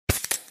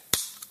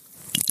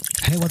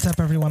Hey, what's up,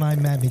 everyone?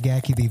 I'm Matt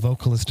McGachy, the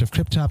vocalist of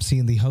Cryptopsy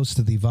and the host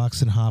of the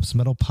Vox and Hops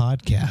Metal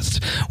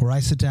Podcast, where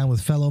I sit down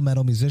with fellow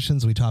metal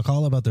musicians. We talk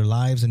all about their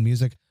lives and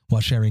music while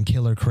sharing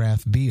killer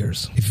craft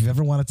beers. If you've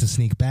ever wanted to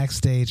sneak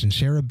backstage and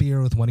share a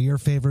beer with one of your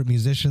favorite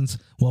musicians,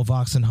 well,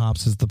 Vox and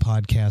Hops is the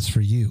podcast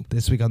for you.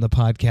 This week on the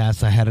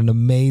podcast, I had an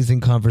amazing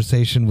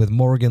conversation with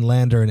Morgan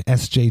Lander and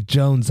S.J.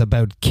 Jones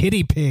about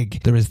Kitty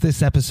Pig. There is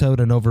this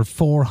episode and over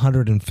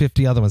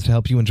 450 other ones to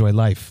help you enjoy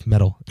life,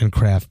 metal, and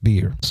craft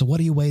beer. So what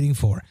are you waiting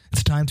for?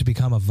 It's time to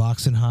become a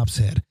Vox and Hops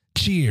head.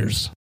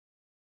 Cheers!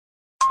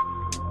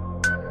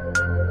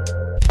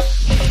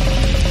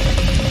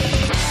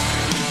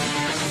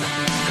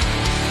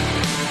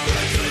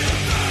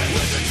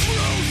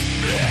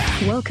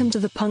 Welcome to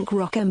the Punk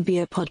Rock and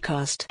Beer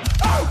Podcast.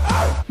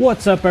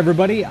 What's up,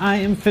 everybody? I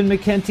am Finn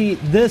McKenty.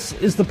 This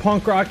is the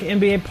Punk Rock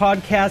NBA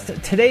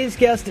Podcast. Today's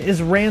guest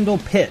is Randall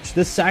Pich.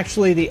 This is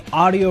actually the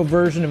audio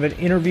version of an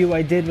interview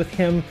I did with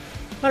him,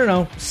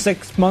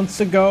 6 months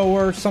ago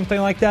or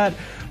something like that.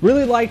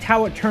 Really liked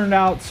how it turned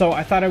out, so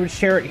I thought I would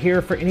share it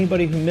here for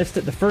anybody who missed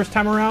it the first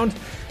time around.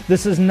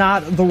 This is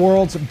not the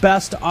world's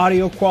best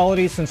audio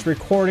quality since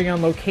recording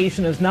on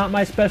location is not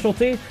my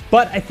specialty,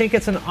 but I think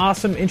it's an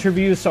awesome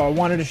interview, so I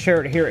wanted to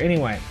share it here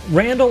anyway.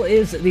 Randall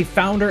is the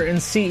founder and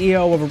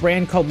CEO of a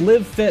brand called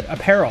Live Fit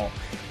Apparel.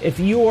 If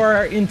you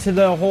are into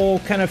the whole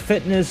kind of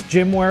fitness,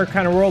 gym wear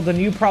kind of world, then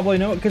you probably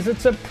know it because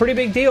it's a pretty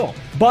big deal.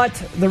 But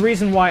the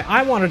reason why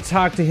I wanted to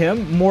talk to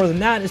him more than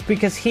that is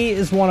because he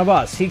is one of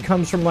us. He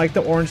comes from like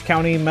the Orange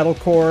County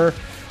metalcore,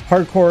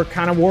 hardcore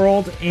kind of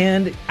world,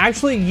 and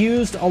actually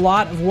used a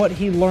lot of what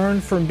he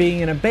learned from being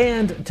in a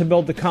band to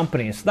build the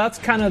company. So that's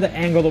kind of the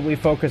angle that we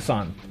focus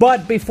on.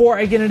 But before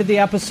I get into the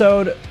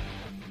episode,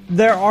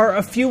 there are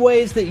a few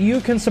ways that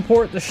you can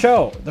support the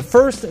show. The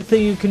first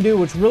thing you can do,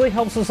 which really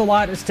helps us a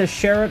lot, is to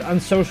share it on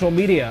social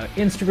media.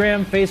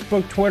 Instagram,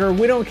 Facebook, Twitter,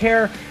 we don't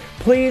care.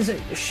 Please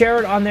share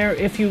it on there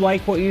if you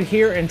like what you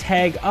hear and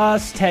tag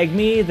us, tag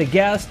me, the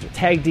guest,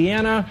 tag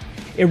Deanna.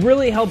 It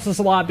really helps us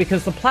a lot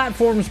because the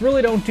platforms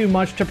really don't do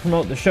much to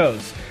promote the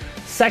shows.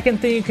 Second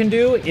thing you can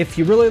do, if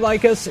you really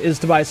like us, is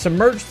to buy some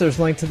merch. There's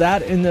a link to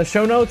that in the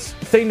show notes.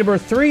 Thing number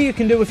 3 you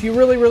can do if you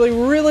really, really,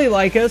 really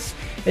like us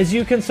is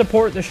you can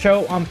support the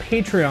show on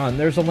Patreon.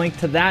 There's a link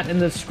to that in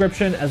the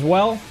description as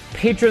well.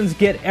 Patrons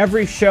get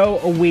every show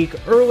a week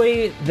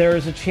early.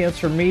 There's a chance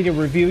for me to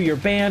review your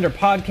band or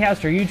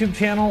podcast or YouTube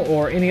channel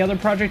or any other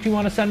project you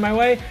want to send my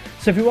way.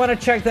 So if you want to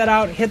check that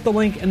out, hit the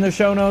link in the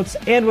show notes.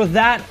 And with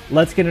that,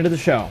 let's get into the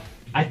show.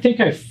 I think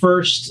I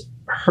first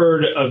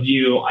heard of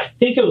you, I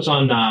think it was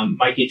on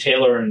Mikey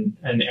Taylor and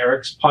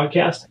Eric's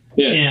podcast.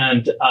 Yeah.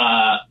 And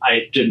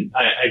I didn't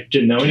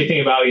know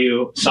anything about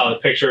you, saw the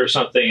picture or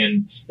something,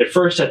 and at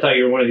first I thought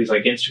you were one of these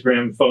like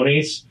Instagram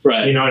phonies.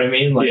 Right. You know what I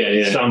mean? Like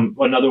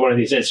another one of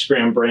these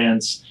Instagram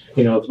brands,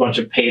 with a bunch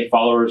of paid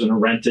followers and a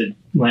rented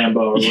Lambo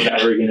or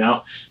whatever,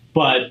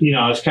 But,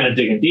 I was kind of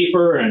digging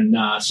deeper and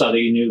saw that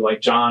you knew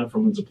like John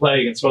from Winds of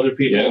Plague and some other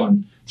people,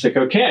 and it's like,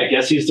 okay, I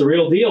guess he's the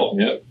real deal.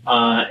 Yep.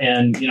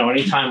 And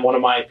anytime one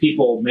of my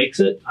people makes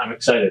it, I'm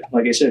excited.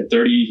 Like I said,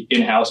 30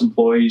 in-house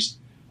employees,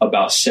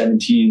 about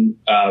 17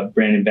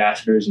 brand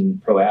ambassadors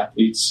and pro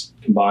athletes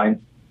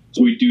combined.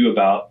 So we do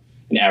about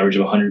an average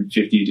of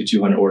 150 to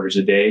 200 orders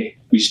a day.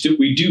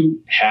 We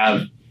do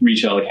have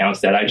retail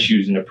accounts that I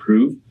choose and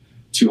approve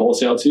to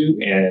wholesale to,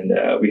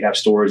 and we have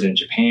stores in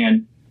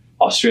Japan,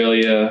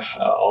 Australia,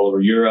 all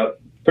over Europe,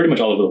 pretty much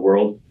all over the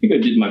world. I think I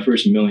did my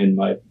first million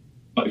my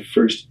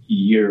first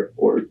year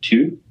or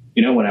two,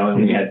 when I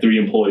only had 3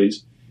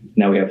 employees.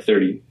 Now we have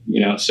 30,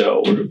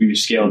 so we've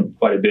scaled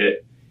quite a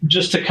bit.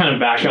 Just to kind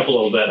of back up a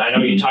little bit, I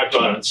know you talked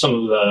about some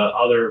of the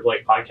other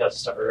like podcast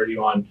stuff I heard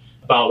you on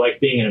about like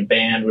being in a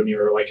band when you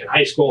were like in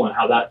high school and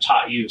how that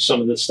taught you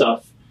some of this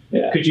stuff.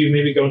 Yeah. Could you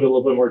maybe go into a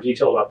little bit more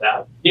detail about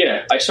that?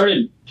 Yeah, I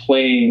started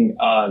playing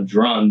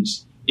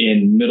drums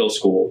in middle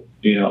school,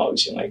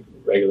 obviously like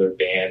regular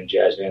band,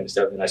 jazz band and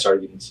stuff. And I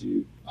started getting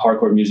into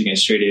hardcore music and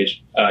straight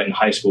edge in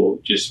high school,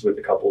 just with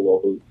a couple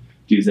local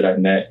dudes that I've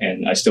met,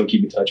 and I still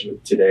keep in touch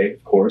with today,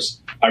 of course.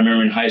 I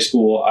remember in high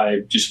school, I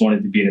just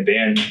wanted to be in a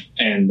band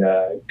and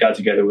got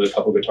together with a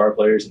couple guitar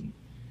players. And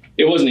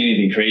it wasn't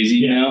anything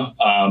crazy,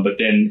 but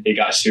then it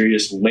got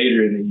serious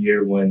later in the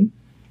year when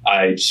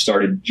I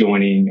started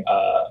joined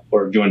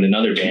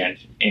another band,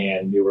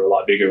 and they were a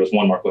lot bigger. It was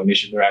One Mark One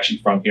Mission. They're actually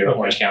from here in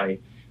Orange County.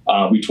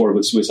 We toured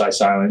with Suicide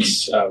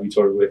Silence. We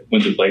toured with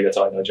Winds of Plague. That's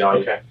all I know,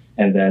 Johnny. Okay.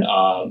 And then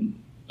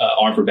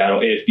Armed for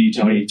Battle, AFB,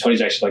 Tony.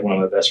 Tony's actually like one of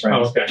my best friends.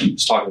 Oh, okay. I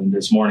was talking to him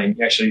this morning.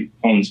 He actually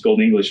owns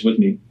Golden English with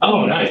me.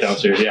 Oh, nice.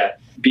 Downstairs, yeah.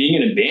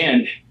 Being in a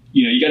band,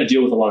 you got to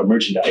deal with a lot of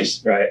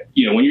merchandise, right?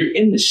 When you're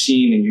in the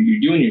scene and you're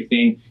doing your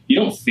thing, you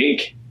don't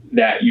think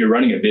that you're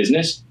running a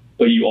business,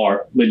 but you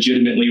are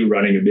legitimately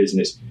running a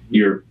business.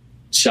 You're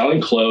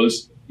selling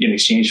clothes in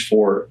exchange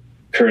for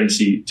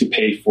currency to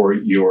pay for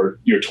your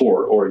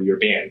tour or your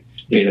band,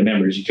 pay the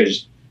members,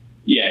 because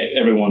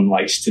everyone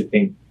likes to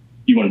think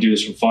you want to do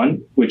this for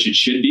fun, which it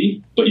should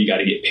be, but you got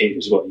to get paid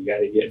as well. You got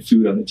to get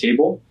food on the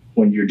table.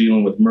 When you're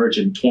dealing with merch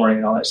and touring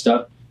and all that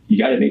stuff, you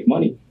got to make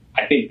money.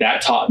 I think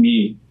that taught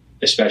me,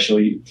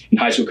 especially in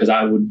high school, because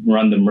I would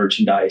run the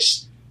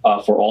merchandise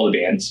for all the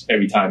bands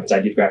every time, because I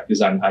did graphic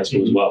design in high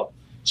school as well.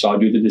 So I'll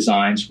do the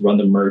designs, run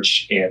the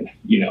merch, and,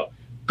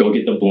 go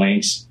get the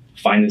blanks,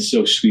 find the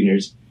silk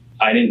screeners.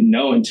 I didn't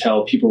know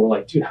until people were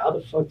like, dude, how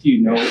the fuck do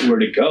you know where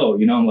to go?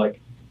 I'm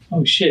like,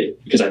 oh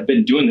shit, because I've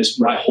been doing this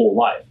my whole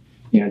life.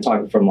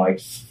 Talking from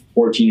like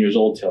 14 years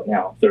old till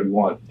now,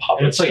 31.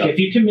 And it's like, if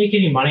you can make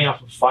any money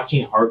off of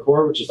fucking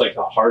hardcore, which is like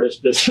the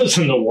hardest business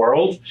in the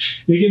world,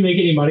 if you can make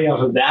any money off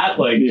of that,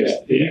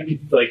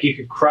 you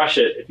could crush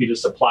it if you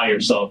just apply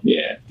yourself.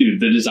 Yeah, dude,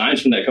 the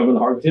designs from that cover of the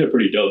hardcore are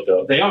pretty dope,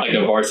 though. They are like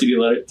a varsity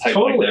letter type,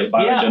 totally. Like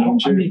that.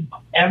 I mean,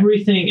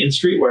 everything in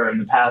streetwear in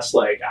the past,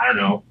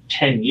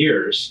 10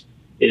 years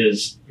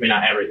is,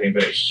 not everything,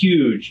 but a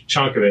huge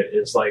chunk of it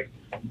is like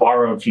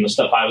borrowed from the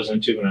stuff I was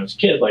into when I was a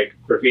kid, like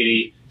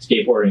graffiti,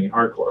 skateboarding, and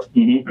hardcore.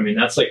 Mm-hmm.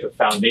 That's like the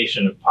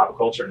foundation of pop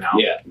culture now.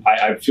 Yeah,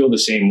 I feel the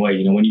same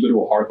way. When you go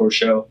to a hardcore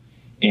show,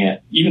 and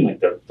even like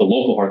the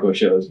local hardcore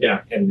shows,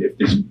 and if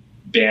these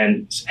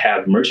bands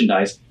have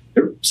merchandise,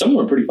 some of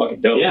them are pretty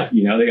fucking dope. Yeah.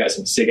 They got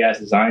some sick ass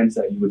designs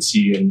that you would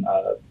see in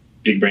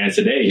big brands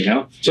today,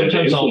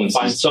 Sometimes I'll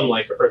find some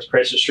like Earth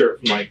Crisis shirt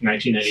from like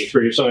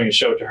 1993 or something and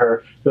show it to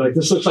her. They're like,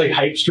 this looks like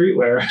hype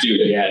streetwear.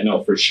 Dude, yeah,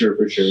 no, for sure.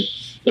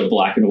 The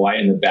black and white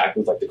in the back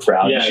with like the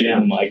crowd and shit. Yeah.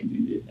 I'm like,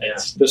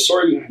 the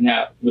story behind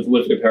that with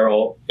Lift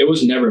Apparel, it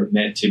was never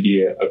meant to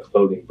be a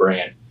clothing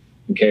brand.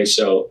 Okay,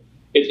 so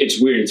it's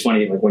weird. It's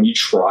funny. Like when you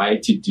try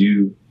to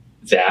do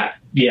that,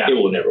 it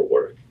will never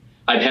work.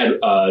 I've had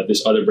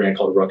this other brand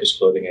called Ruckus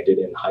Clothing I did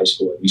in high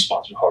school, and we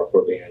sponsored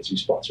hardcore bands. We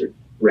sponsored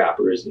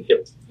rappers and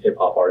hip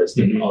hop artists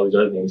and all these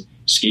other things,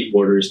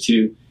 skateboarders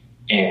too.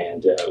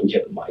 And we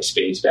had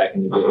MySpace back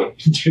in the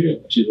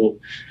day.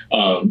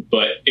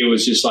 But it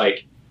was just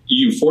like,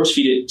 you force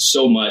feed it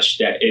so much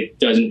that it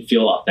doesn't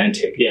feel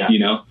authentic. Yeah.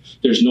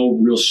 There's no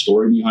real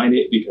story behind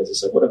it, because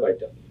it's like, what have I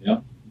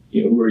done?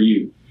 Who are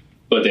you?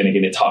 But then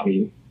again, it taught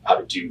me how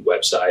to do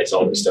websites,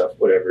 all this stuff,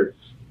 whatever.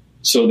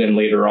 So then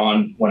later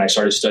on, when I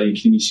started studying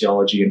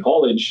kinesiology in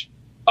college,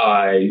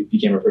 I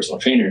became a personal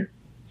trainer,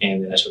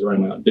 and then I started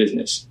running my own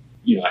business.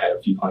 I had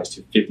a few clients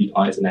to 50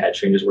 clients, and I had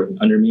trainers working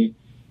under me.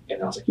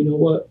 And I was like, you know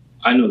what?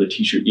 I know the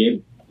t-shirt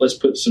game. Let's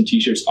put some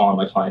t-shirts on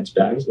my clients'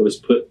 backs. Let's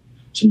put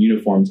some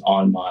uniforms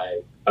on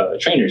my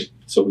trainers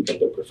so we can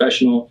look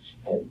professional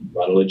and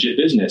run a legit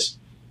business.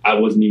 I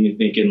wasn't even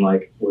thinking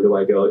like, where do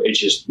I go? It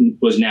just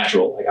was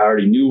natural. Like I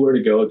already knew where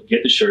to go to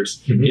get the shirts,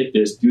 get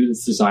this, do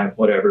this design,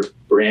 whatever.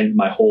 Brand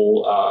my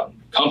whole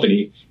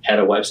company, had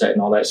a website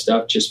and all that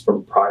stuff just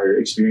from prior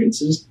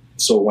experiences.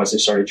 So once I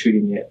started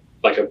treating it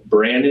like a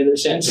brand in a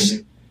sense,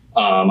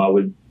 I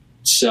would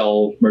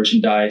sell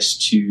merchandise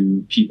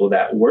to people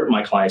that weren't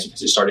my clients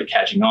because it started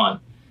catching on.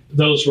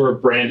 Those were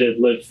branded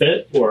Live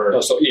Fit, or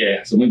so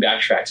let me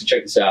backtrack. So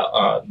check this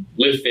out.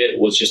 Live Fit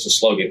was just a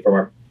slogan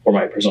for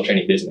my personal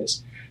training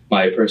business.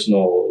 My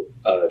personal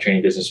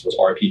training business was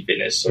RP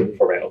Fitness, so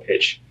for Randall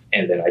Pich.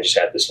 And then I just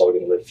had the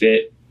slogan Live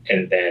Fit.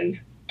 And then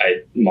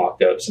I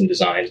mocked up some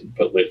designs and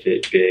put Live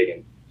Fit big.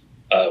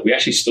 And we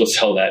actually still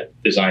sell that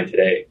design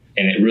today.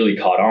 And it really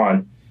caught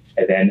on.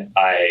 And then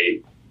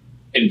I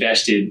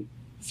invested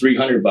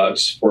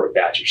 $300 for a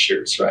batch of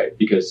shirts, right?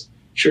 Because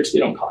shirts, they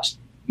don't cost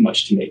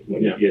much to make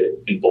when you get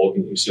it in bulk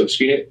and you still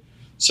screen it.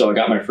 So I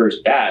got my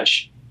first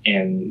batch,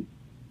 and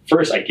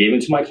first I gave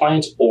it to my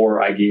clients,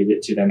 or I gave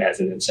it to them as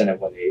an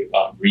incentive when they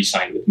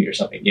re-signed with me or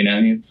something, you know what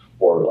I mean?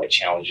 Or like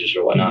challenges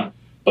or whatnot.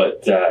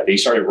 But they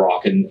started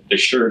rocking the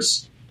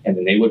shirts, and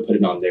then they would put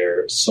it on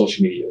their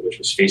social media, which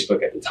was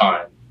Facebook at the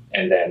time.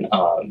 And then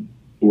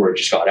word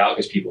just got out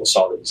because people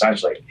saw the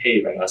designs like,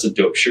 hey, man, that's a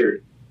dope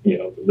shirt.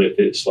 The Live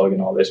Fit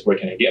slogan, all this, where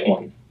can I get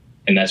one?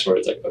 And that's where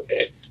it's like,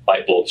 okay,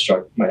 light bulb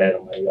struck my head.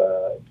 I'm like,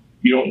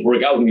 you don't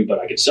work out with me, but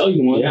I could sell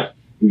you one. Yeah.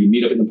 We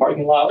meet up in the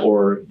parking lot,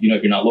 or, if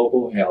you're not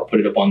local, I'll put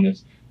it up on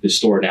this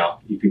store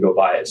now. You can go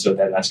buy it. So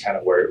then that's kind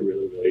of where it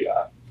really, really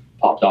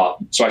popped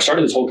off. So I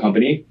started this whole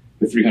company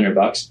with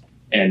 $300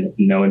 and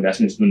no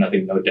investments, no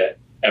nothing, no debt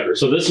ever.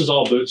 So this is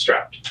all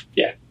bootstrapped.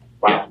 Yeah.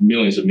 Wow. Yeah,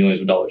 millions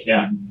of dollars.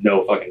 Yeah.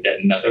 No fucking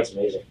debt, nothing. That's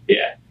amazing.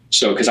 Yeah.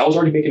 So, because I was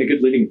already making a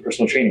good living in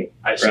personal training.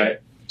 I see. Right?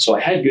 So I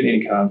had good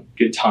income,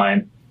 good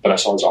time, but I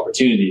saw this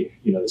opportunity,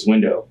 this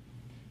window.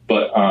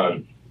 But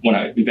when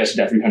I invested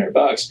that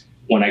 $300,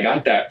 when I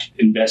got that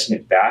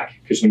investment back,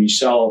 because when you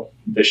sell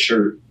the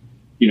shirt,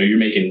 you're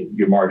making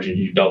your margin,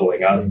 you're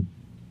doubling up.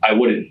 I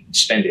wouldn't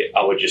spend it.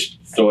 I would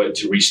just throw it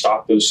to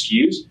restock those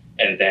SKUs,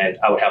 and then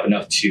I would have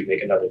enough to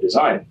make another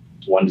design.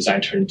 One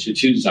design turned into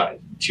two designs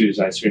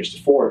turned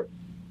into four.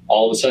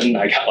 All of a sudden,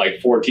 I got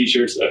like 4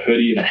 t-shirts, a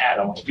hoodie, and a hat.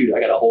 I'm like, dude,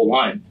 I got a whole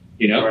line,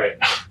 Right.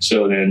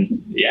 So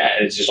then,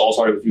 it's just all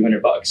started with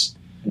 $300.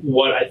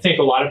 What I think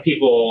a lot of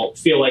people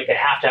feel like they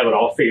have to have it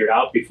all figured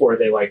out before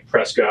they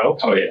press go.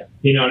 Oh yeah.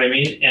 You know what I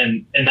mean?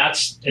 And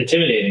that's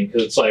intimidating,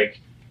 because it's like,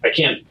 I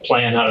can't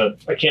plan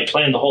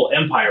the whole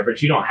empire,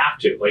 but you don't have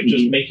to.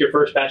 Just make your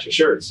first batch of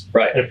shirts.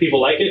 Right. And if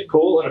people like it,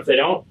 cool. And if they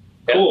don't,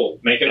 cool.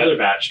 Make another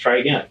batch. Try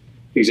again.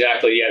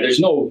 Exactly. Yeah. There's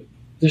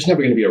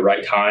never going to be a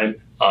right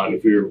time.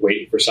 If we were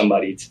waiting for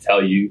somebody to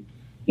tell you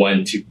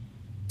when to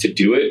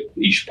do it,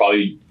 you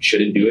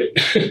shouldn't do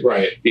it.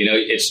 Right.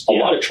 It's a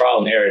lot of trial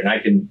and error, and I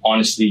can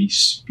honestly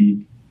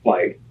speak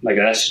like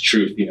that's the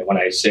truth. When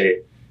I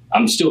say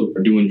I'm still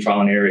doing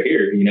trial and error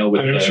here,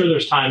 I'm sure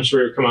there's times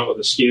where you come out with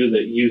a SKU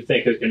that you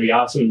think is going to be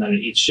awesome, and then it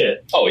eats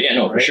shit. Oh yeah,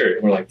 no, right? For sure.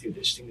 And we're like, dude,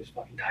 this thing is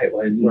fucking tight.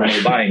 Why isn't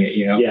nobody buying it?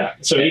 Yeah.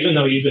 So even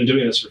though you've been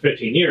doing this for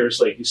 15 years,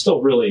 like, you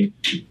still really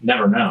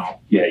never know.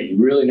 Yeah, you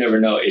really never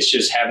know. It's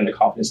just having the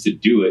confidence to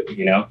do it,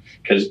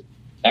 because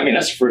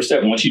that's the first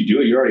step. Once you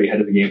do it, you're already ahead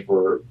of the game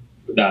for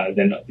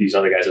than these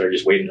other guys that are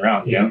just waiting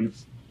around.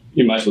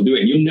 You might as well do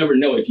it, and you'll never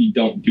know if you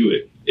don't do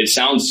it. It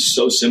sounds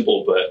so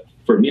simple, but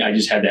for me, I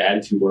just had the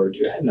attitude where,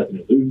 dude, I had nothing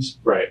to lose.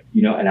 Right.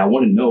 And I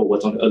want to know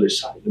what's on the other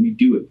side. Let me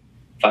do it.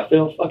 If I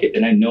fail, fuck it.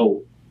 Then I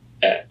know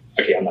that,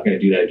 okay, I'm not going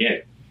to do that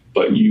again.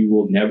 But you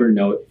will never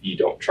know if you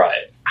don't try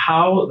it.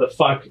 How the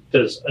fuck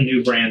does a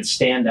new brand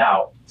stand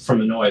out from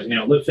the noise?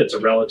 LiveFit's a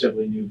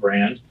relatively new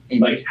brand.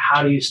 Mm-hmm. Like,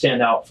 how do you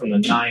stand out from the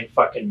 9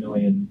 fucking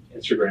million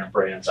Instagram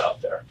brands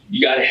out there?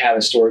 You got to have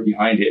a story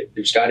behind it.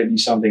 There's got to be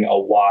something, a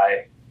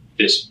why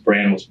this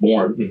brand was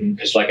born.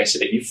 Because like I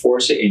said, if you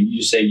force it and you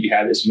just say you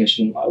have this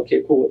mission,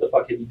 okay, cool, what the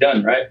fuck have you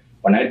done, right?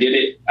 When I did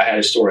it, I had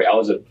a story. I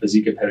was a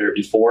physique competitor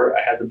before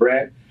I had the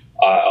brand.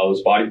 I was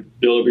a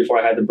bodybuilder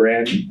before I had the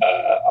brand.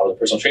 I was a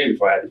personal trainer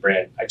before I had the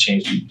brand. I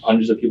changed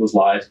hundreds of people's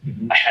lives.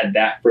 I had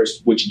that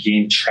first, which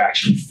gained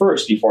traction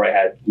first before I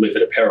had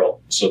LiveFit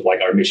Apparel. So like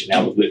our mission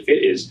now with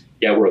LiveFit is,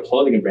 we're a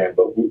clothing brand,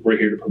 but we're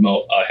here to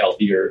promote a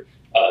healthier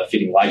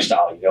fitting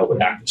lifestyle,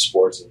 with active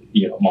sports and,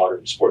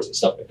 modern sports and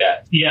stuff like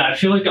that. Yeah, I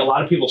feel like a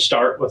lot of people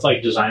start with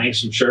like designing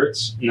some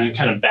shirts and then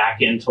kind of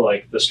back into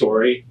like the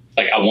story.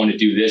 Like, I want to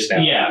do this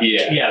now. Yeah.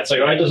 It's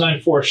like, I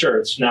designed 4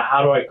 shirts. Now,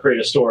 how do I create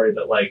a story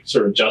that like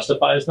sort of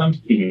justifies them?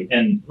 Mm-hmm.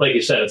 And like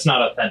you said, it's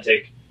not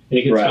authentic, and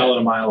you can smell it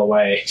a mile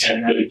away,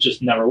 and it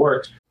just never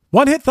works.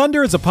 One Hit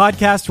Thunder is a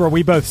podcast where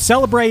we both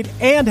celebrate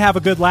and have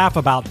a good laugh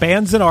about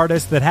bands and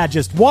artists that had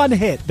just one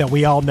hit that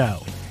we all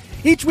know.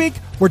 Each week,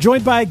 we're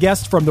joined by a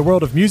guest from the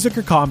world of music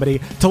or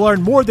comedy to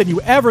learn more than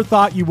you ever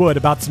thought you would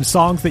about some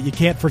songs that you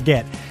can't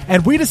forget.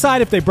 And we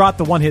decide if they brought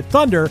the one-hit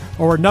thunder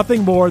or were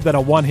nothing more than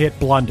a one-hit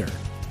blunder.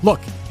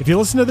 Look, if you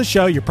listen to the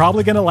show, you're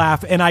probably going to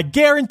laugh, and I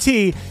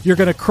guarantee you're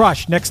going to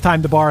crush next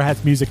time the bar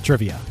has music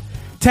trivia.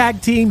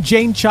 Tag Team,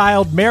 Jane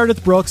Child,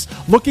 Meredith Brooks,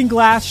 Looking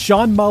Glass,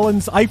 Sean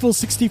Mullins, Eiffel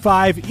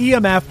 65,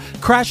 EMF,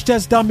 Crash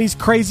Test Dummies,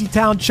 Crazy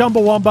Town,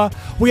 Chumbawamba.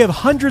 We have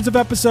hundreds of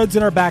episodes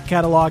in our back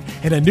catalog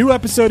and a new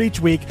episode each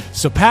week,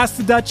 so pass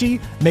the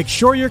Dutchie, make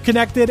sure you're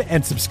connected,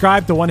 and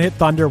subscribe to One Hit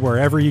Thunder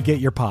wherever you get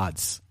your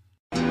pods.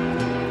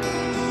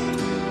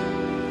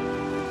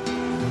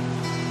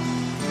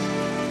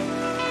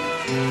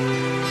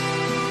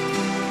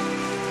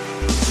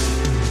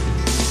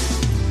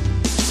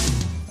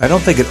 I don't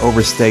think it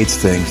overstates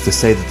things to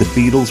say that the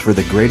Beatles were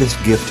the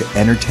greatest gift to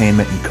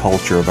entertainment and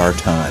culture of our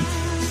time,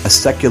 a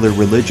secular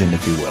religion,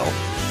 if you will,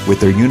 with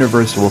their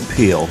universal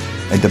appeal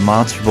and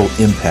demonstrable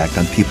impact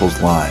on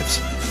people's lives.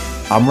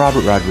 I'm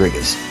Robert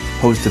Rodriguez,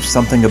 host of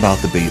Something About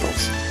the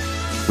Beatles.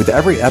 With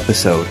every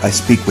episode, I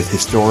speak with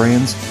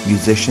historians,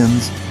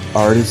 musicians,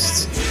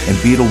 artists, and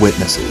Beatle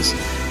witnesses,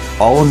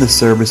 all in the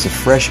service of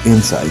fresh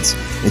insights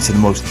into the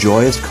most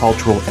joyous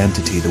cultural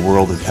entity the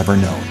world has ever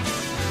known.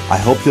 I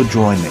hope you'll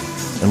join me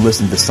and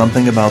listen to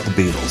Something About the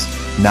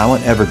Beatles, now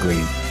on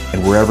Evergreen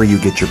and wherever you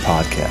get your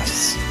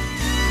podcasts.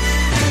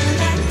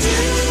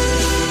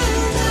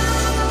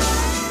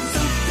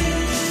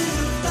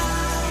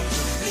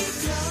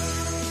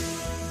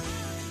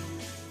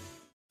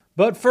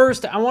 But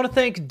first, I want to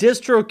thank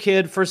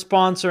DistroKid for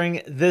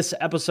sponsoring this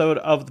episode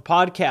of the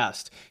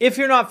podcast. If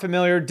you're not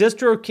familiar,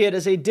 DistroKid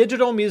is a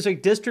digital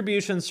music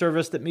distribution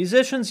service that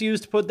musicians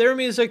use to put their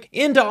music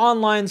into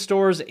online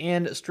stores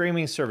and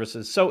streaming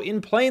services. So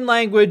in plain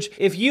language,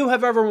 if you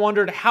have ever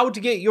wondered how to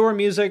get your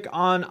music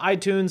on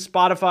iTunes,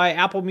 Spotify,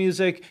 Apple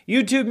Music,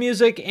 YouTube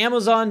Music,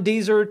 Amazon,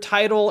 Deezer,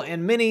 Tidal,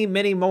 and many,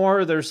 many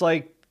more, there's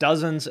like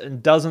dozens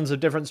and dozens of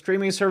different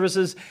streaming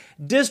services,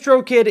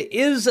 DistroKid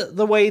is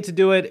the way to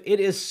do it. It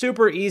is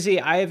super easy.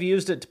 I have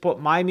used it to put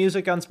my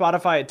music on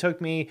Spotify. It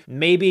took me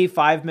maybe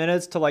 5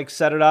 minutes to like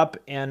set it up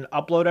and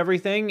upload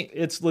everything.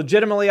 It's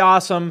legitimately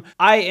awesome.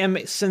 I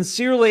am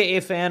sincerely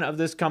a fan of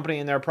this company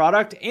and their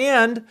product.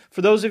 And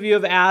for those of you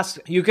who have asked,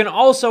 you can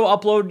also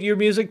upload your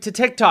music to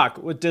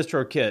TikTok with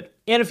DistroKid.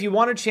 And if you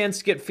want a chance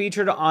to get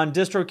featured on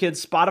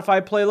DistroKid's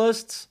Spotify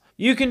playlists,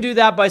 you can do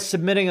that by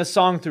submitting a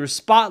song through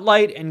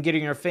Spotlight and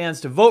getting your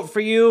fans to vote for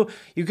you.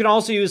 You can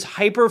also use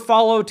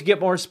Hyperfollow to get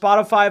more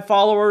Spotify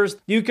followers.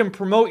 You can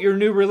promote your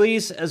new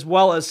release as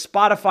well as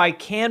Spotify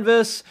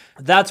Canvas.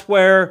 That's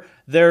where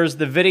there's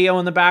the video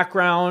in the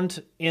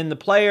background in the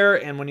player,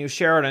 and when you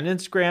share it on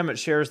Instagram, it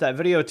shares that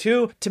video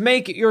too to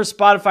make your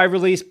Spotify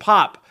release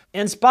pop.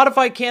 And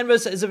Spotify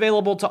Canvas is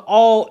available to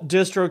all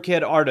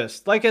DistroKid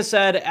artists. Like I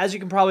said, as you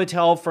can probably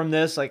tell from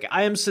this, like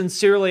I am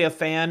sincerely a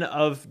fan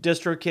of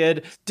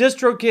DistroKid.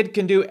 DistroKid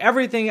can do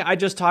everything I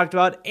just talked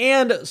about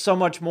and so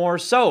much more.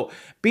 So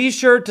be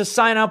sure to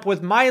sign up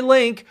with my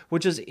link,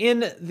 which is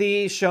in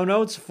the show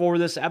notes for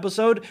this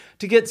episode,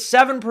 to get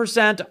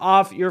 7%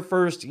 off your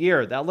first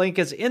year. That link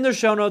is in the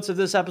show notes of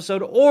this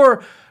episode,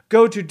 or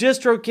go to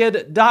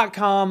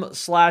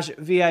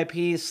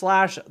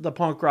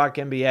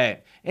distrokid.com/VIP/thepunkrockmba.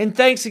 And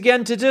thanks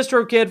again to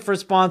DistroKid for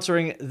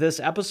sponsoring this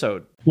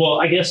episode. Well,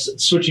 I guess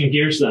switching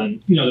gears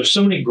then, there's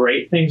so many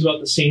great things about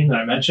the scene that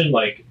I mentioned,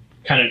 like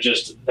kind of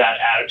just that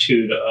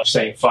attitude of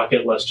saying, fuck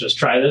it, let's just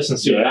try this and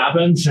see what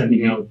happens, and,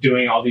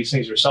 doing all these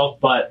things yourself.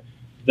 But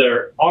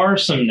there are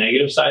some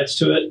negative sides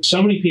to it.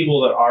 So many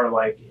people that are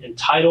like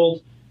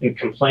entitled and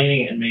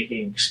complaining and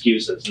making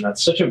excuses. And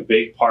that's such a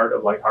big part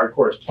of like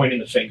hardcore, is pointing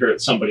the finger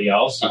at somebody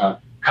else,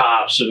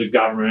 cops or the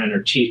government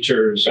or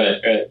teachers.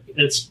 Right.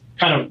 It's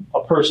kind of a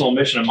personal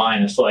mission of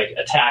mine, is to like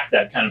attack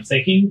that kind of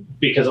thinking,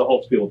 because it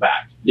holds people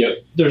back.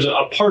 Yep. There's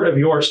a part of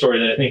your story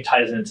that I think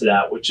ties into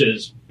that, which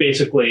is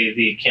basically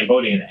the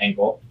Cambodian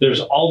angle. There's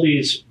all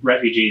these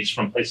refugees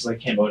from places like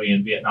Cambodia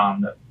and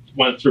Vietnam that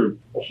went through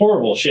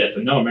horrible shit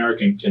that no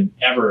American can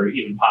ever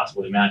even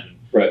possibly imagine.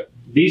 Right.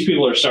 These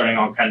people are starting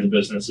all kinds of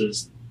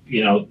businesses.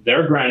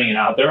 They're grinding it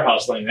out, they're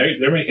hustling,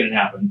 they're making it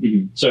happen.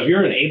 Mm-hmm. So if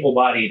you're an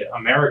able-bodied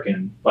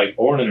American, like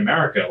born in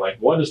America, like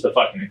what is the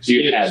fucking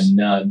excuse? You have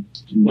none.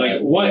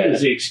 Like what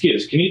is the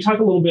excuse? Can you talk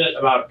a little bit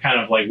about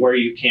kind of like where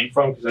you came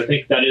from? Because I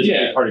think that is a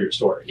big part of your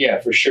story. Yeah,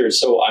 for sure.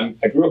 So I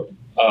grew up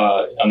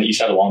on the east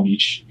side of Long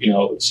Beach,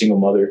 single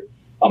mother.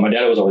 My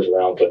dad was always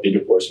around, but they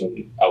divorced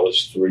when I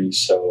was 3.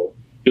 So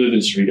he lived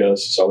in Cerritos,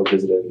 so I would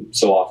visit him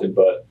so often.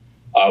 But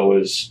I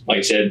was, like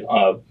I said,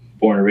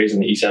 born and raised on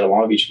the east side of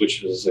Long Beach,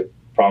 which was like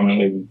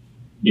prominently,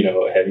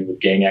 heavy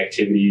with gang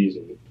activities.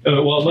 And,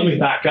 well, let me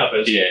back up.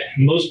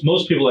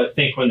 Most people that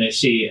think when they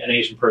see an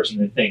Asian person,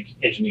 they think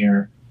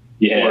engineer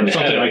or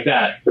something like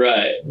that.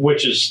 Right.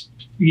 Which is,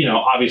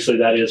 obviously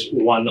that is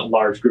one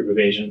large group of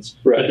Asians.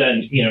 Right. But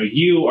then,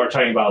 you are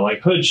talking about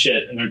like hood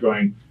shit, and they're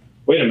going,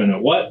 wait a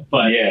minute, what?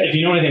 But if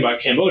you know anything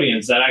about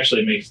Cambodians, that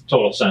actually makes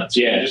total sense.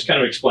 Yeah. Can you just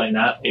kind of explain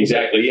that?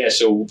 Exactly. Yeah.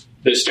 So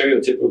the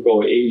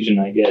stereotypical Asian,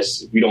 I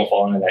guess, we don't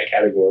fall into that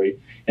category.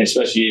 And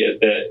especially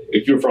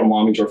if you're from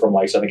Long Beach or from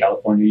like Southern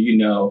California,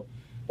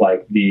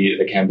 like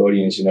the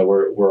Cambodians,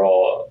 we're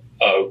all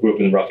grew up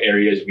in rough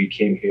areas. We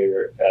came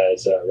here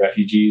as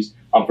refugees.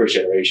 I'm first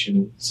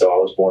generation, so I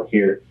was born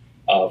here,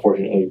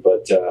 fortunately.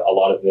 But a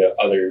lot of the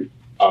other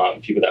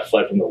people that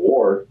fled from the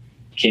war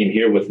came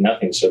here with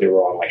nothing. So they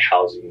were on like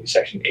housing,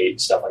 Section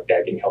 8, stuff like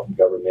that, getting help from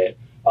government,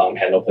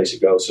 had no place to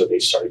go. So they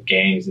started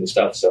gangs and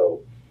stuff.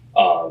 So,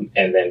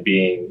 and then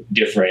being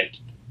different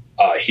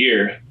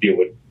here, they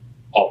would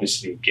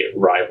obviously get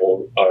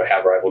rival or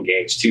have rival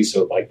gangs too.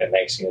 So like the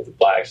Mexicans, the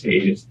blacks, the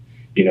Asians,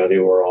 they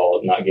were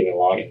all not getting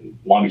along, and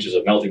Long Beach was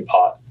a melting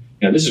pot.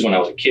 This is when I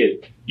was a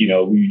kid.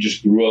 We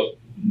just grew up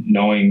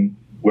knowing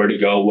where to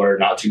go, where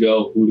not to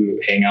go, who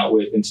to hang out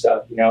with and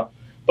stuff,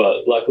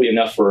 But luckily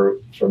enough for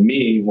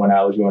me, when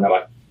I was growing up,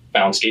 I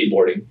found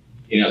skateboarding,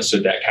 so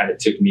that kind of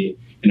took me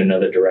in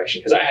another direction.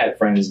 Because I had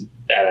friends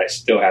that I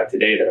still have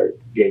today that are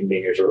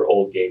gangbangers or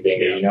old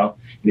gangbangers, and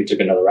they took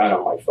another route.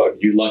 I'm like, fuck,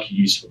 you're lucky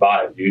you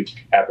survived, dude.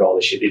 After all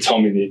the shit they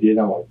told me they did,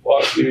 I'm like,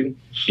 fuck, dude.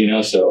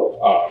 So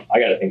I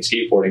got to think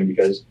skateboarding,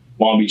 because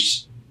Long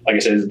Beach, like I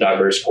said, is a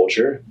diverse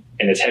culture,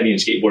 and it's heavy in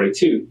skateboarding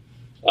too.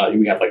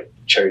 We have like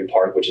Cherry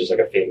Park, which is like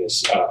a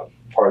famous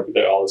park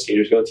that all the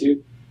skaters go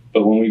to.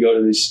 But when we go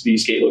to these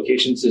skate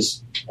locations,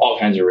 there's all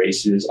kinds of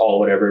races, all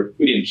whatever.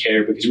 We didn't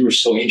care because we were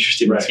so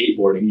interested in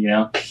skateboarding,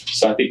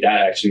 So I think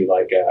that actually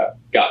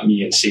got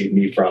me and saved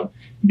me from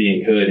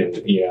being hood and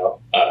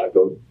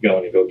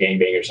going to go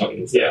gangbang or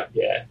something. So,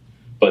 yeah.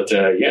 But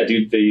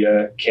dude,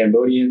 the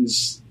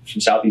Cambodians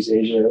from Southeast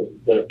Asia,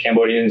 the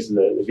Cambodians,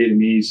 the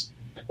Vietnamese,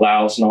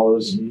 Laos, and all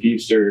those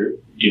peeps are,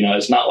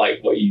 it's not like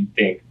what you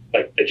think,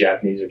 like the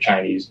Japanese or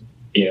Chinese.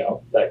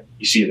 That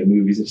you see in the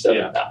movies and stuff.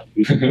 Yeah.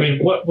 I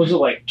mean, what was it,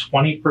 like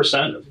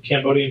 20% of the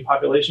Cambodian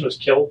population was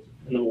killed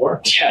in the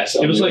war? Yeah,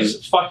 so it was like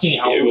fucking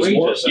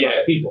outrageous amount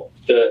of people.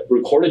 The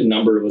recorded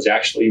number was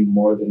actually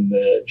more than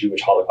the Jewish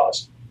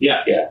Holocaust.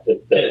 Yeah.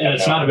 And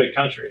it's not a big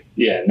country.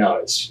 Yeah,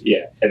 no,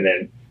 and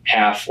then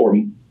half or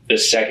the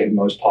second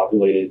most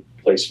populated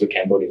place with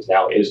Cambodians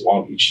now is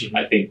Long Beach. Mm-hmm.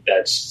 I think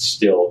that's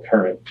still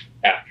current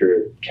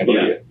after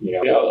Cambodia.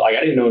 Like I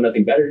didn't know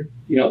nothing better.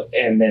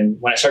 And then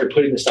when I started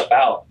putting this stuff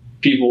out,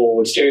 people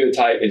would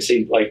stereotype and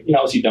say, like,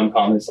 I would see dumb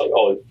comments like,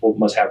 "Oh, people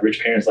must have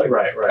rich parents." Like,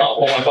 right. Oh,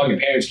 well, my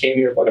fucking parents came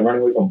here fucking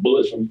running away from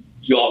bullets from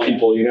you all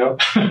people.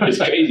 It's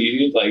crazy,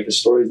 dude. Like the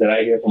stories that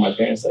I hear from my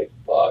parents, like,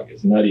 fuck,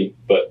 it's nutty.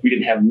 But we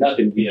didn't have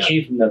nothing. We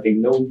came from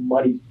nothing. No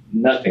money,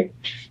 nothing.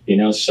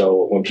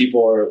 So when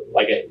people are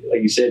like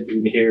you said,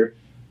 you hear,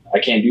 "I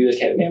can't do this,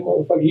 man,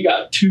 motherfucker, you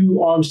got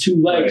 2 arms, 2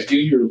 legs,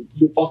 dude.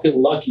 You're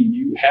fucking lucky.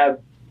 You have."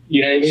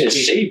 You know what I mean?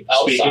 It's safe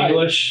outside. Speak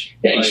English.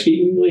 Yeah, you speak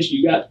English.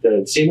 You got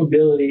the same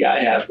ability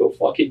I have. Go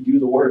fucking do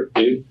the work,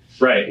 dude.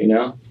 Right. You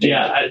know?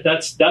 Yeah,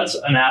 that's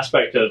an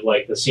aspect of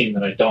like the scene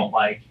that I don't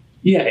like.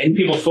 Yeah, and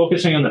People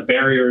focusing on the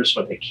barriers,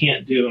 what they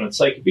can't do, and it's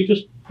like if you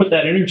just put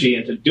that energy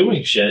into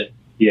doing shit,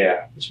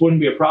 yeah, this wouldn't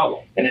be a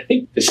problem. and I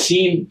think the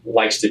scene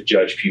likes to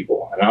judge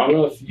people, and I don't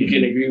know if you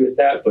can agree with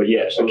that, but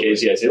yeah, okay,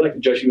 so yes, they like to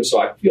judge people, so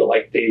I feel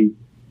like they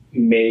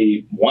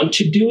may want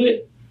to do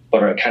it,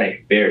 but are kind of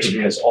embarrassed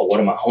because, what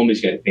are my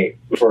homies going to think?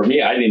 For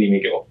me, I didn't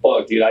even give a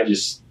fuck, dude. I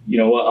just, you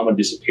know what, I'm going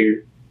to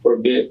disappear for a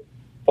bit.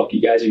 Fuck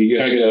you guys if you're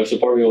not going to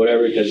support me or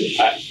whatever, because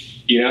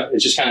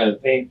it's just kind of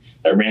the thing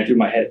that ran through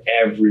my head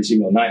every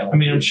single night. I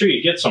mean, I'm sure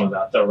you get some of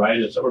that though,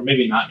 right? Or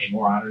maybe not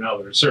anymore. I don't know.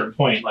 But at a certain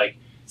point, like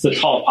it's the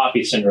tall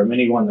poppy syndrome.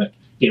 Anyone that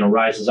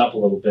rises up a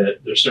little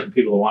bit, there's certain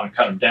people that want to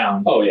cut them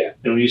down. Oh yeah.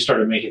 And when you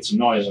started making some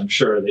noise, I'm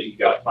sure that you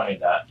got plenty of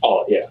that.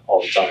 Oh yeah,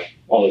 all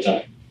the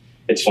time.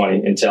 It's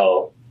funny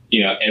until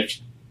if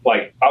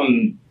like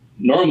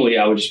normally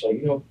I would just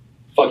be like,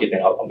 fuck it,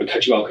 then I'm gonna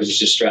cut you out because it's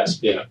just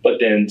stress. Yeah. But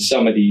then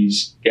some of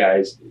these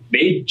guys,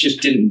 they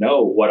just didn't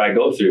know what I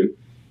go through,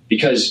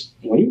 because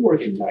when you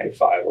work in 9 to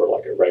 5 or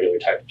like a regular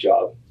type of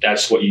job,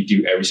 that's what you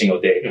do every single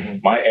day. Mm-hmm.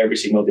 My every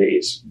single day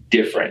is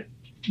different.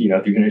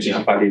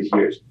 365 days a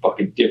year is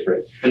fucking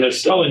different. And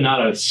there's probably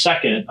not a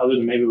second, other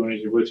than maybe when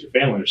you're with your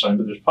family or something,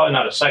 but there's probably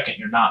not a second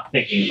you're not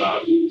thinking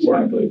about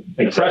work. Exactly.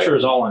 The pressure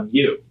is all on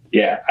you.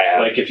 Yeah, I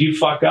have. Like if you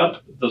fuck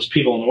up, those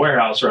people in the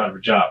warehouse are out of a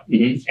job.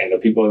 Mm-hmm. And the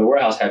people in the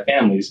warehouse have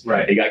families.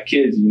 Right. They got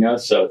kids,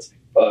 so it's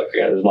like, fuck,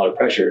 there's a lot of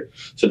pressure.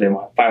 So then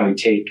when I finally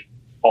take,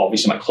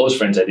 obviously my close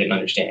friends I didn't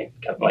understand,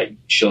 kind of like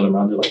show them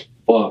around, they're like,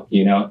 fuck,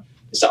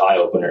 it's an eye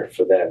opener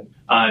for them.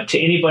 To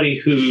anybody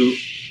who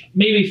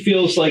maybe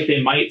feels like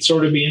they might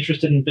sort of be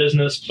interested in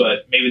business,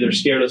 but maybe they're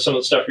scared of some of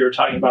the stuff you were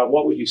talking about,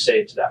 what would you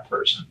say to that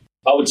person?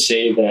 I would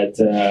say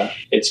that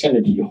it's going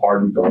to be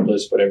hard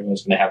regardless, but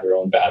everyone's going to have their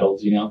own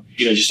battles,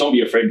 just don't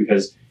be afraid,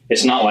 because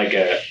it's not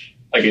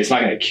it's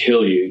not going to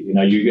kill you.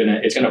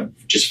 It's going to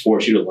just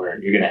force you to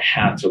learn. You're going to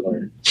have to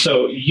learn.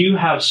 So you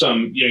have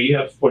some, you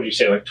have, what do you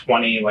say, like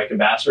 20 like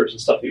ambassadors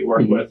and stuff that you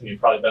work with, and you've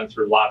probably been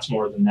through lots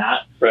more than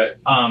that. Right.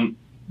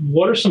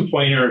 What are some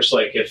pointers,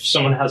 like if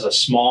someone has a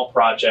small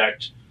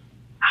project,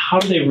 how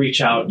do they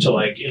reach out to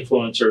like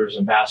influencers,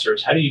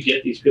 ambassadors? How do you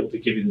get these people to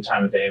give you the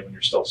time of day when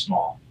you're still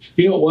small?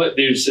 You know what?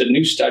 There's a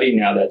new study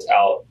now that's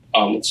out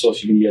with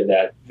social media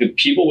that the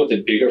people with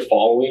a bigger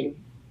following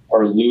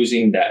are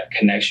losing that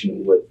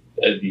connection with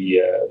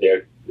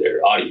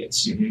their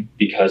audience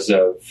because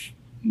of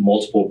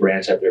multiple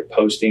brands that they're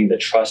posting. The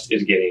trust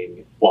is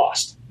getting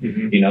lost.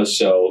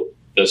 So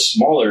the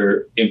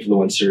smaller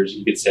influencers,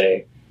 you could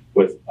say,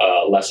 with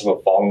less of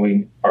a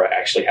following are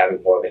actually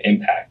having more of an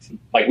impact.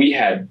 Like we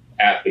had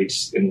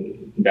athletes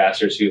and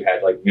ambassadors who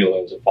had like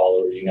millions of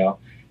followers,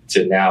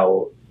 to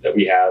now that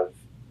we have,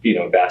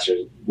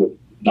 ambassadors with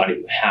not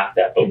even half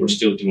that, but we're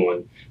still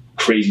doing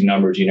crazy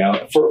numbers,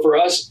 for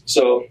us.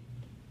 So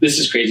this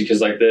is crazy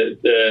because like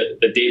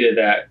the data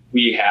that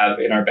we have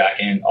in our back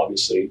end,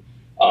 obviously,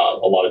 a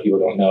lot of people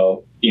don't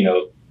know,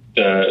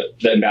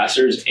 the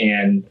ambassadors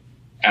and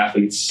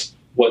athletes,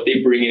 what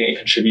they bring in and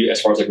contribute as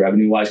far as like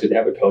revenue wise, because they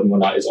have a code and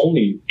whatnot, is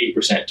only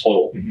 8%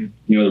 total.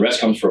 The rest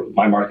comes from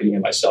my marketing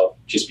and myself,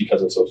 just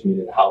because of social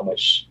media and how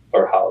much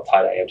or how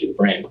tied I am to the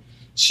brand.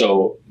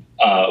 So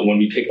when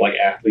we pick like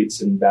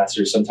athletes and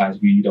ambassadors,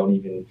 sometimes we don't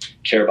even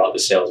care about the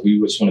sales. We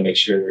just want to make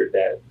sure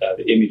that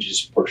the image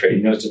is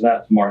portrayed. It's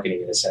not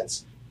marketing in a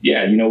sense.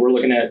 Yeah, we're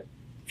looking at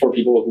for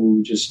people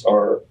who just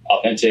are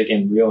authentic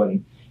and real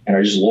and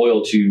are just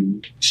loyal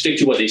to stick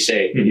to what they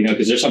say,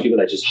 because there's some people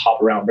that just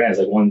hop around brands.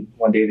 Like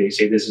one day they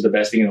say this is the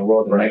best thing in the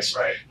world, and the next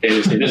day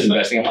they say this is the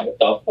best thing. I'm like, what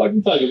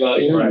the fuck are you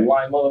talking about?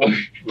 Lying motherfucker.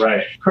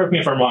 Right. Correct me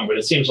if I'm wrong, but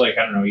it seems like,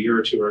 I don't know, a year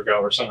or two ago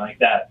or something like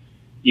that,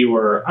 you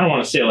were, I don't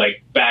want to say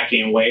like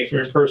backing away from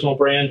your personal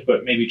brand,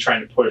 but maybe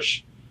trying to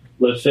push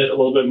Live Fit a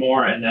little bit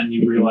more, and then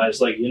you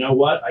realize, like, you know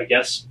what? I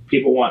guess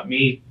people want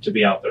me to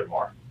be out there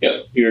more.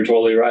 Yep, you're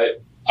totally right.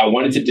 I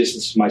wanted to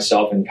distance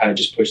myself and kind of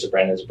just push the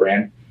brand as a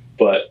brand,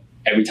 but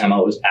every time I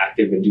was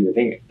active and do the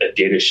thing, the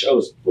data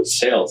shows with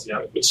sales,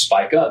 it would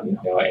spike up, and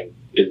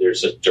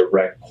there's a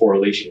direct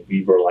correlation.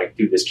 We were like,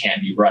 dude, this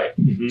can't be right.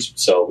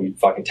 So we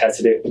fucking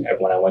tested it. And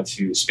when I went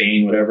to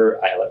Spain,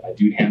 whatever, I let my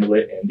dude handle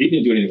it, and they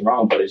didn't do anything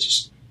wrong, but it's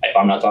just, if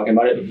I'm not talking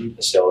about it,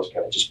 the sales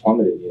kind of just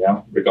plummeted,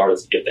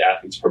 regardless if the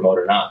athletes promote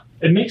or not.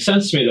 It makes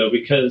sense to me though,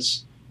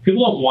 because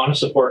people don't want to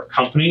support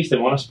companies. They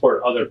want to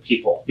support other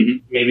people.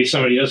 Maybe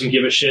somebody doesn't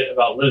give a shit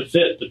about Live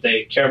Fit, but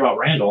they care about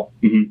Randall,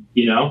 and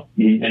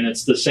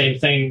it's the same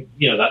thing.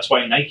 That's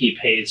why Nike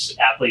pays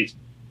athletes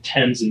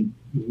tens and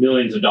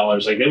millions of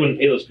dollars. Like they wouldn't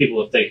pay those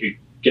people if they could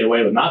get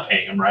away with not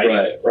paying them,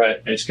 right? Right.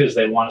 And it's because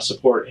they want to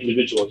support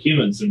individual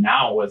humans. And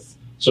now with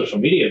social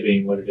media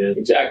being what it is.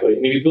 Exactly.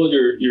 And if you build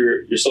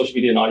your social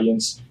media and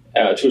audience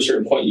to a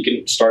certain point, you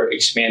can start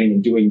expanding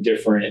and doing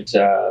different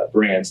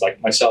brands.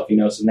 Like myself,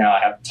 so now I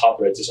have Top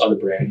Reds, this other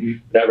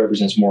brand that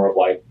represents more of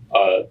like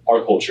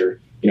our culture,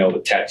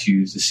 with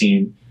tattoos, the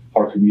scene,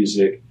 hardcore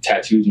music,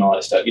 tattoos and all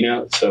that stuff,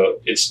 So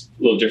it's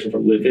a little different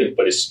from Live It,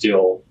 but it's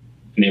still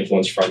an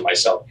influence from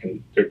myself.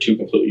 And they're two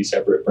completely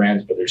separate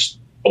brands, but they're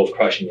both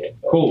crushing it.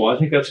 Cool. Well, I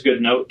think that's a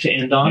good note to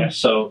end on. Yeah.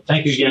 So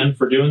thank you again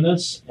for doing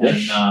this.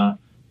 And I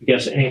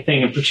guess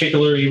anything in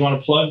particular you want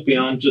to plug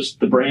beyond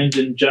just the brand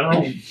in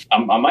general?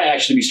 I might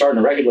actually be starting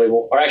a record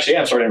label, or actually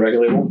I'm starting a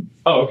record label.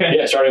 Oh, okay.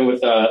 Yeah, starting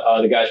with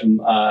the guys from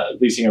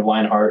lead singer of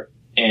Lionheart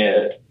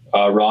and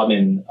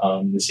Robin,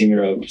 the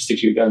singer of Stick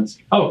to Your Guns.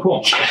 Oh,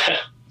 cool.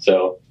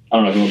 So I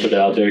don't know if you want to put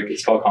that out there.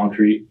 It's called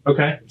Concrete.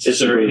 Okay. Is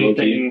there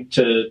anything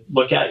to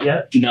look at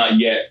yet? Not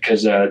yet,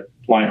 because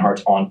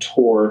Lionheart's on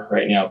tour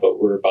right now, but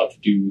we're about to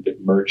do the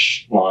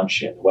merch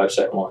launch and the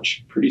website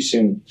launch pretty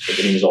soon.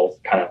 Everything is all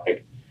kind of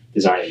like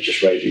designed and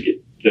just ready to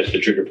get the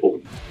trigger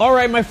pulled. All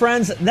right, my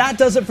friends, that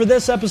does it for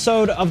this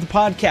episode of the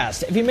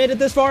podcast. If you made it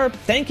this far,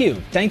 thank you.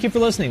 Thank you for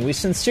listening. We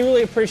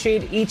sincerely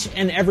appreciate each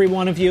and every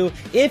one of you.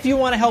 If you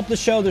want to help the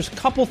show, there's a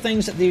couple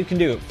things that you can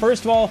do.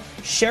 First of all,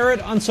 share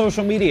it on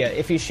social media.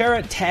 If you share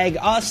it, tag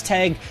us,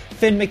 tag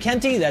Finn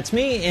McKenty, that's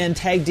me, and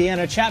tag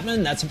Deanna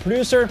Chapman, that's a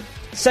producer.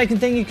 Second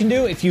thing you can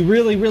do, if you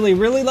really, really,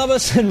 really love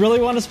us and really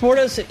want to support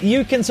us,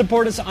 you can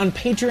support us on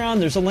Patreon.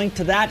 There's a link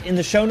to that in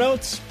the show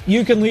notes.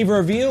 You can leave a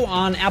review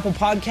on Apple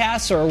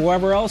Podcasts or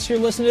wherever else you're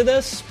listening to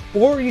this,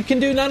 or you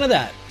can do none of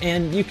that.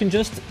 And you can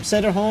just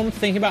sit at home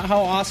thinking about how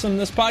awesome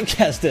this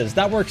podcast is.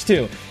 That works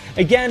too.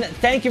 Again,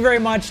 thank you very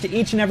much to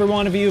each and every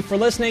one of you for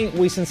listening.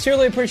 We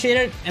sincerely appreciate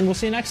it, and we'll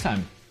see you next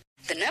time.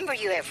 The number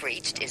you have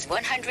reached is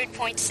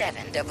 100.7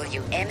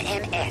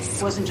 WMMS.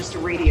 It wasn't just a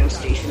radio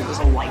station, it was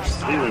a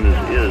lifestyle. Cleveland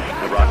is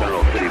a rock and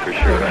roll city for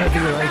sure.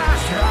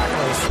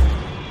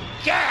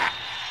 Get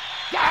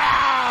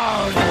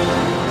down!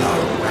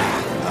 The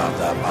Wrath of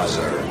the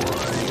Buzzard.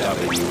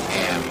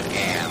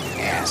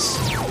 WMMS.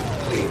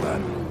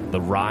 Cleveland.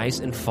 The rise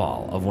and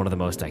fall of one of the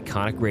most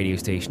iconic radio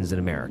stations in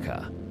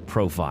America.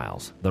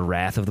 Profiles. The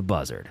Wrath of the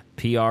Buzzard.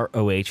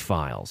 PROH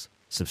Files.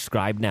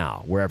 Subscribe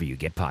now wherever you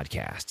get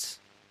podcasts.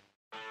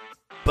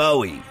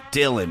 Bowie,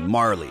 Dylan,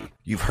 Marley.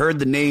 You've heard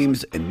the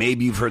names and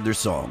maybe you've heard their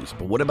songs,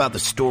 but what about the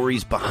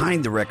stories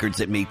behind the records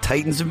that made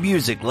titans of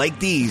music like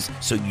these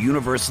so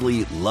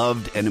universally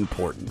loved and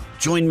important?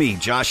 Join me,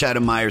 Josh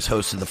Adam Myers,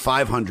 host of The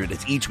 500,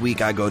 as each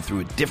week I go through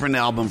a different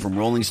album from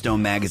Rolling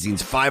Stone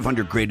magazine's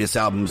 500 Greatest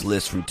Albums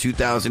list from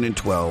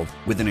 2012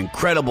 with an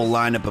incredible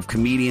lineup of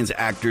comedians,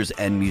 actors,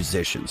 and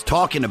musicians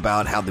talking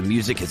about how the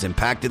music has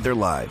impacted their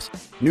lives.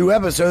 New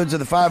episodes of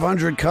The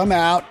 500 come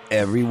out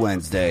every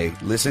Wednesday.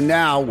 Listen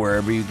now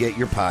wherever you get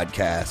your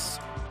podcasts.